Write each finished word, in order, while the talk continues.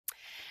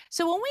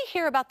So, when we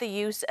hear about the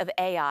use of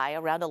AI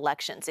around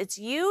elections, it's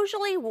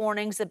usually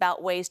warnings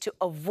about ways to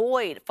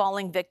avoid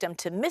falling victim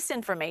to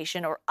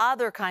misinformation or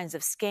other kinds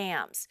of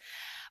scams.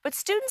 But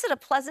students at a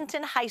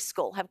Pleasanton high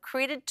school have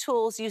created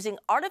tools using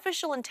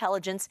artificial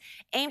intelligence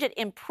aimed at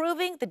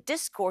improving the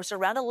discourse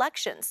around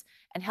elections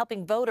and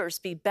helping voters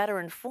be better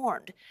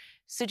informed.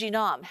 Sooji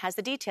Nam has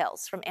the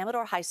details from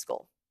Amador High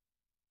School.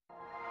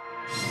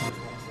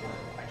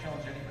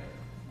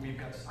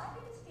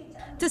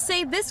 To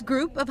say this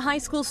group of high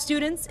school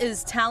students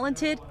is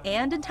talented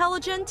and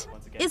intelligent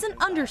is an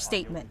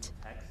understatement.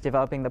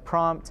 Developing the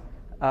prompt,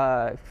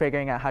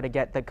 figuring out how to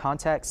get the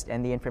context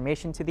and the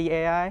information to the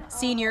AI.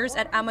 Seniors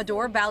at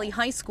Amador Valley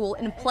High School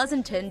in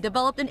Pleasanton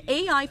developed an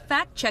AI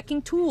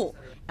fact-checking tool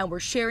and were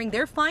sharing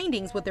their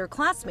findings with their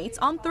classmates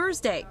on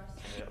Thursday.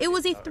 It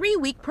was a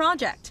 3-week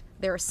project.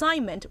 Their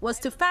assignment was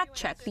to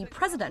fact-check the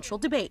presidential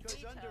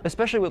debate.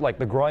 Especially with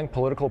the growing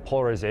political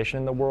polarization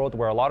in the world,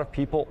 where a lot of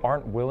people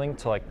aren't willing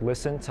to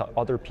listen to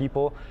other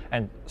people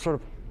and sort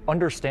of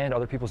understand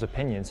other people's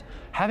opinions,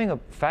 having a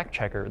fact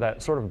checker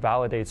that sort of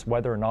validates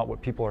whether or not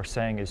what people are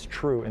saying is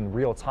true in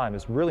real time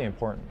is really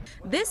important.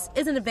 This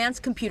is an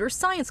advanced computer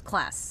science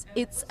class.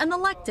 It's an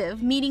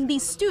elective, meaning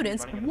these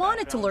students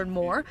wanted to learn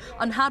more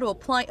on how to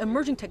apply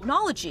emerging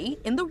technology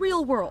in the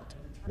real world.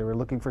 They were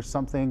looking for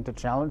something to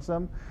challenge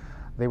them.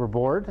 They were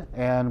bored,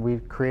 and we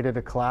created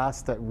a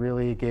class that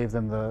really gave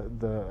them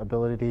the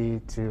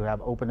ability to have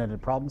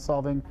open-ended problem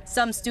solving.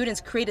 Some students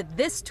created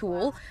this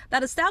tool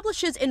that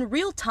establishes in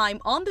real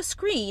time on the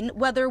screen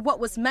whether what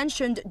was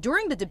mentioned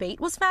during the debate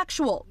was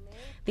factual.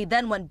 They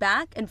then went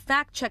back and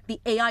fact-checked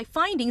the AI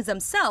findings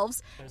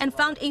themselves and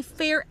found a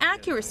fair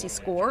accuracy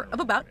score of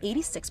about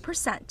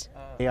 86%.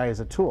 AI is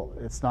a tool.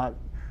 It's not,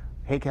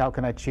 hey, how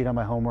can I cheat on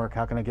my homework?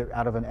 How can I get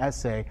out of an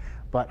essay?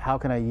 But how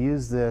can I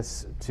use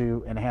this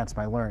to enhance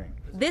my learning?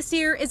 This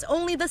year is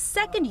only the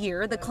second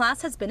year the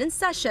class has been in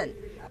session,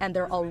 and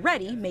they're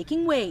already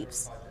making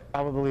waves.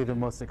 Probably the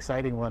most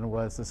exciting one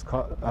was this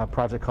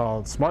project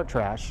called Smart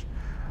Trash,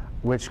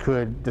 which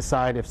could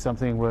decide if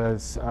something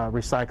was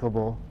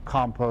recyclable,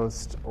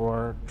 compost,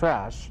 or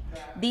trash.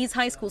 These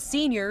high school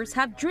seniors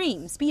have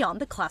dreams beyond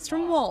the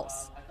classroom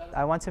walls.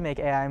 I want to make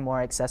AI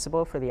more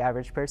accessible for the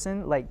average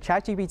person.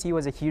 ChatGPT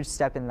was a huge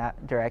step in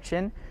that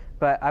direction,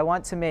 but I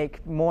want to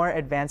make more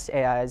advanced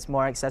AIs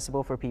more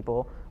accessible for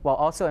people while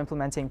also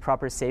implementing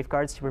proper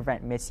safeguards to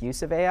prevent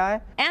misuse of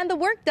AI. And the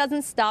work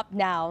doesn't stop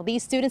now.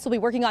 These students will be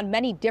working on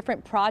many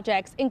different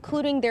projects,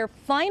 including their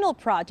final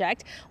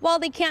project. While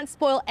they can't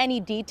spoil any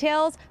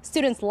details,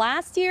 students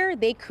last year,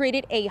 they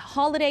created a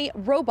holiday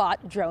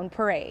robot drone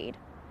parade.